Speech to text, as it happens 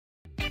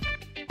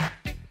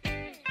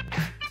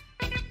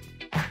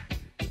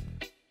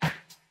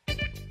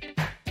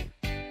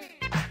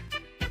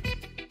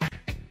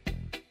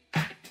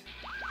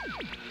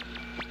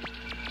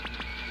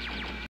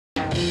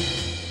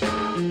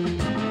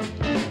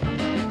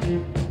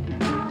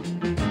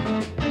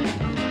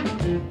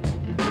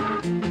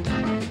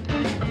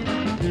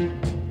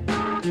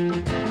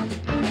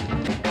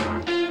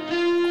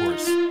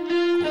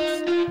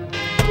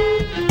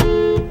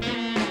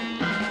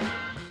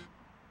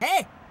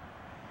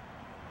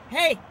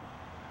Hey!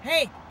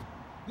 Hey!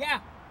 Yeah!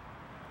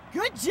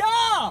 Good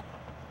job!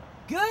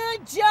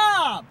 Good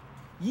job!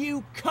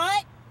 You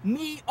cut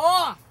me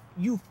off,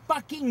 you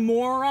fucking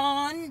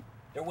moron!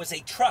 There was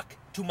a truck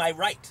to my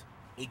right.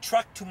 A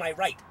truck to my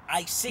right.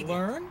 I signaled.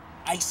 Learn?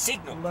 I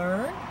signaled.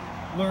 Learn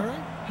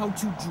how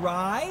to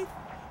drive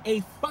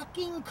a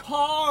fucking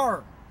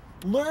car.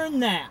 Learn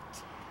that.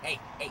 Hey,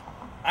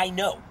 I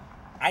know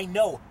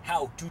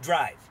how to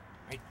drive.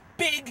 Right?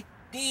 Big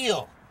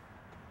deal.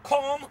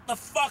 Calm the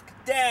fuck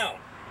down.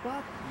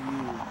 Fuck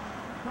you.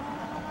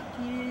 Fuck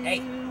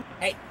you.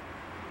 Hey,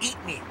 eat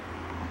me.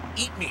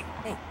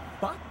 Hey,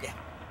 fuck.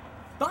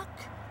 Fuck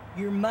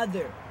your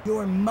mother.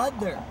 Your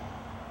mother.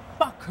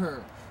 Fuck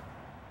her.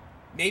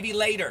 Maybe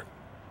later.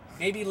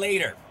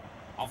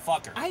 I'll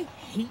fuck her. I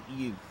hate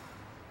you.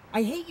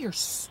 I hate your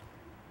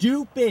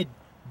stupid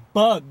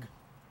bug.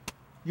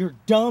 Your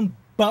dumb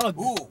bug.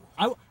 Ooh.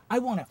 I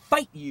want to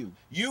fight you.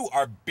 You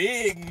are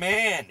big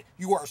man.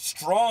 You are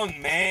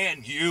strong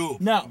man. You.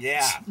 No.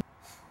 Yeah.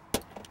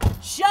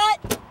 Shut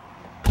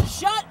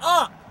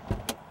up.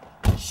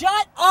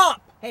 Shut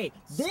up. Hey,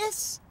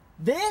 this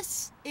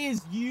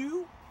is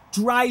you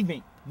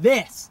driving.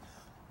 This.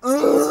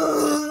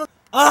 I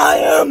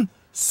am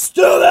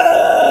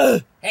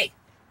stupid. Hey,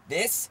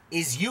 this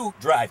is you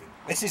driving.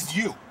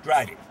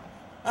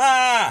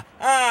 I'm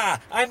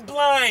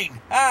blind.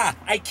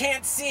 I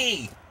can't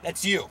see.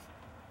 That's you.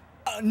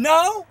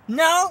 No.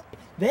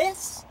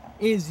 This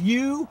is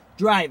you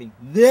driving.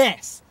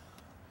 This.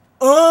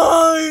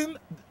 I'm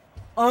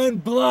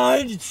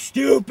blind and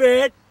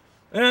stupid,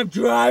 and I'm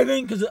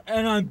driving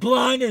and I'm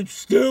blind and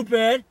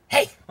stupid.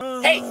 Hey.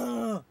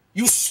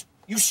 You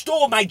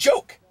stole my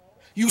joke.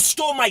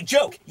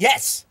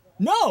 Yes.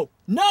 No,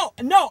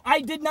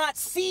 I did not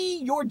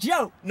see your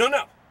joke.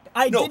 No.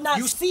 I did not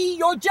see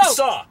your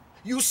joke.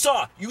 You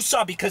saw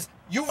because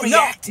you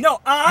reacted.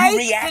 I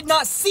did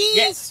not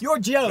see your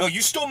joke. No,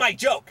 you stole my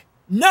joke.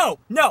 No,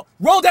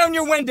 roll down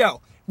your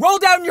window.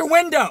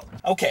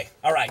 Okay,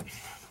 all right.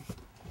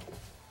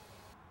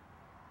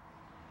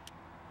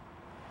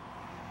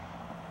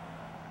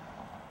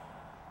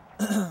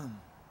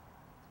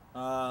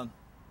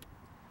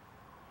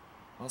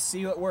 I'll see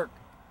you at work.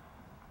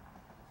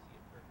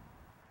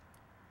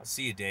 I'll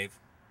see you, Dave.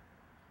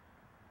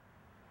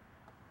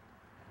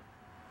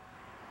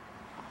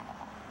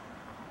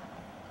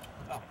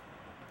 Oh,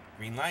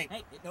 green light.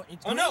 Hey, no,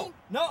 it's green. No,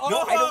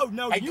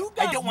 I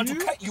don't want to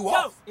cut you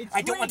off.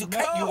 I don't want to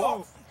cut you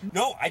off.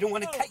 No, I don't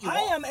want to cut you off.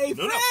 I am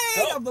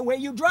afraid of the way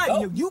you drive.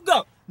 Go. No, you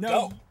go. No.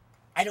 Go.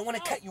 I don't want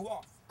to cut you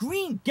off.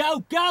 Green,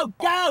 go.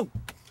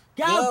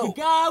 We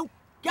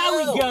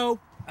go.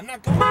 I'm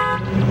not going.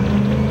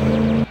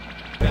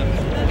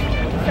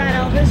 Fat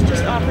Elvis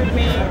just offered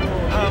me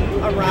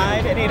a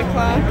ride at 8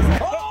 o'clock.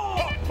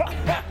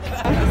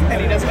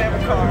 And he doesn't have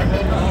a car.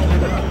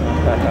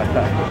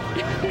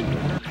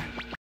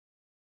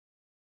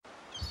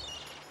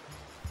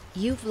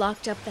 You've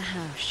locked up the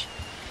house,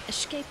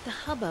 escaped the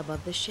hubbub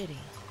of the city.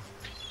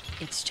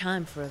 It's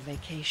time for a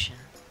vacation.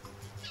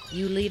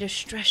 You lead a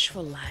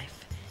stressful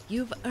life.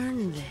 You've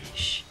earned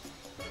this.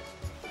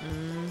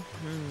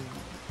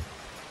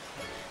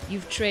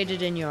 You've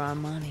traded in your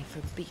Armani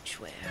for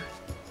beachwear.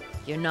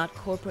 You're not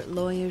corporate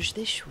lawyers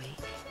this week.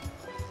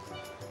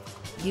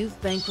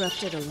 You've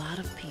bankrupted a lot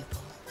of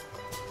people.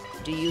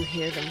 Do you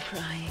hear them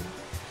crying?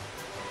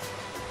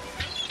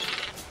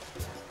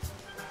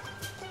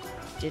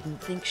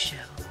 Didn't think so.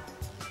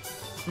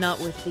 Not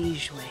with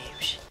these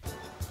waves.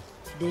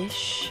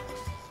 This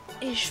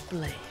is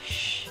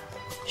Splish.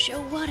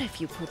 So what if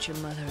you put your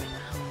mother in a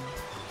home?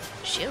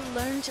 She'll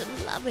learn to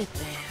love it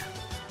there.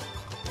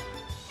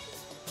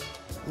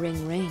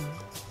 Ring, ring.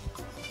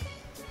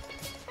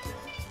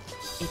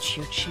 It's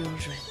your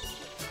children.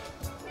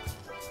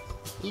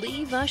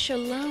 Leave us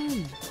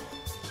alone.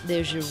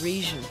 There's a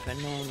reason for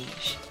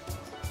nannies.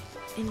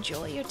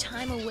 Enjoy your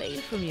time away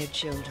from your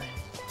children.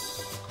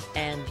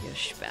 And your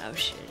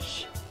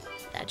spouses.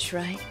 That's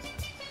right.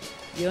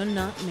 You're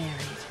not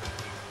married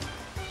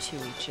to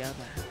each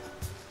other.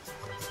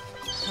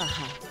 Ha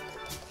ha.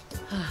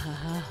 Ha ha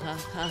ha ha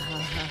ha ha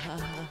ha ha.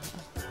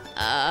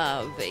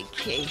 Ah,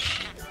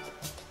 vacation.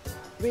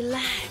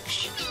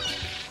 Relax.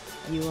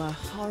 You are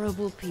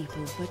horrible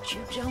people, but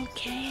you don't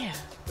care.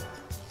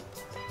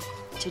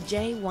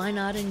 Today, why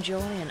not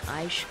enjoy an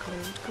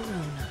ice-cold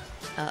Corona?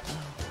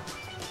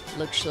 Uh-oh.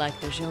 Looks like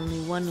there's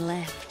only one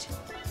left.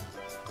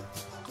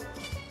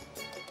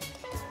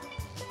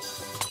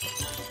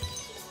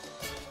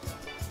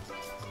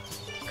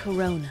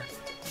 Corona.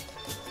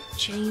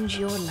 Change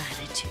your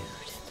latitude.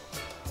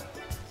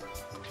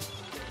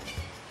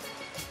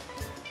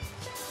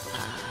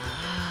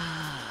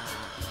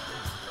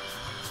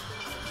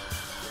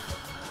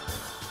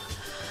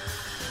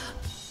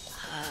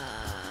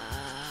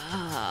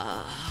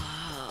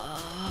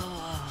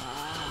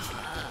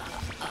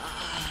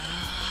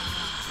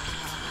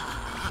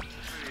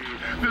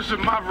 The this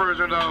is my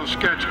version of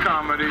sketch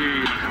comedy.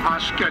 I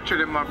sketch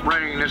it in my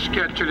brain, and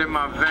sketch it in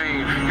my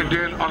vein, and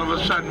then all of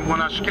a sudden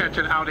when I sketch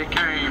it, out it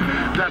came.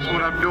 That's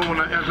what I'm doing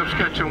as I'm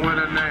sketching with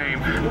a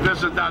name.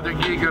 This is Dr.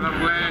 Geek, and I'm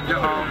glad you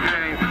all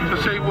came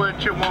to say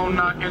what you want,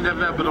 not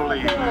inevitably.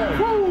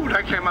 Woo,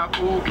 that came out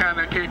ooh,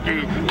 kinda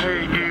icky.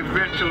 Hey,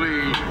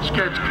 eventually,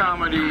 sketch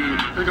comedy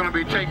is gonna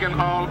be taken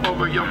all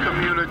over your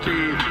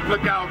community.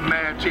 Look out,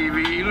 Mad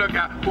TV. Look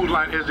out, whose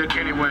line is it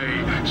anyway?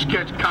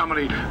 Sketch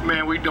comedy,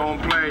 man, we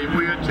don't play.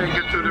 We'll take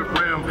it to the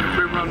rim.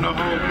 We run the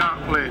whole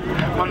gauntlet.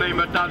 My name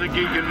is Dr.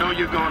 Geek, you know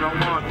you're gonna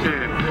want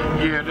it.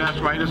 Yeah, that's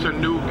right, it's a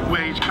new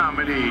wage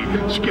comedy.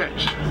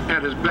 Sketch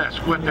at its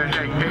best. What the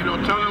heck? Hey,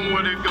 don't tell them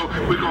where they go.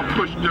 We're gonna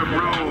push the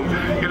broom.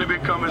 It'll be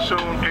coming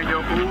soon in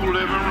your old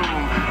living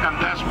room. And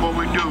that's what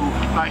we do.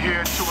 Not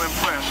here to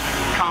impress.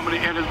 Comedy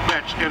at its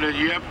best in a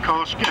yep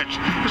called sketch.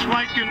 It's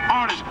like an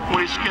artist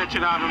when he sketch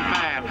it out in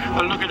bad.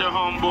 But look at the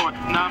homeboy,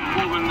 not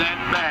moving that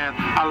bad.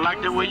 I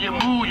like the way you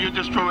move, you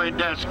destroyed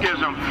that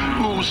schism.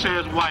 Who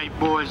says white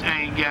boys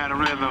ain't got a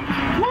rhythm?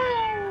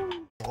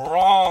 Woo!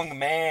 Wrong,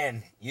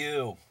 man.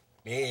 You.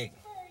 Big.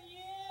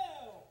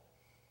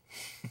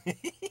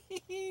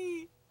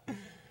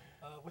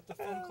 With the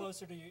phone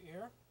closer to your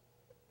ear?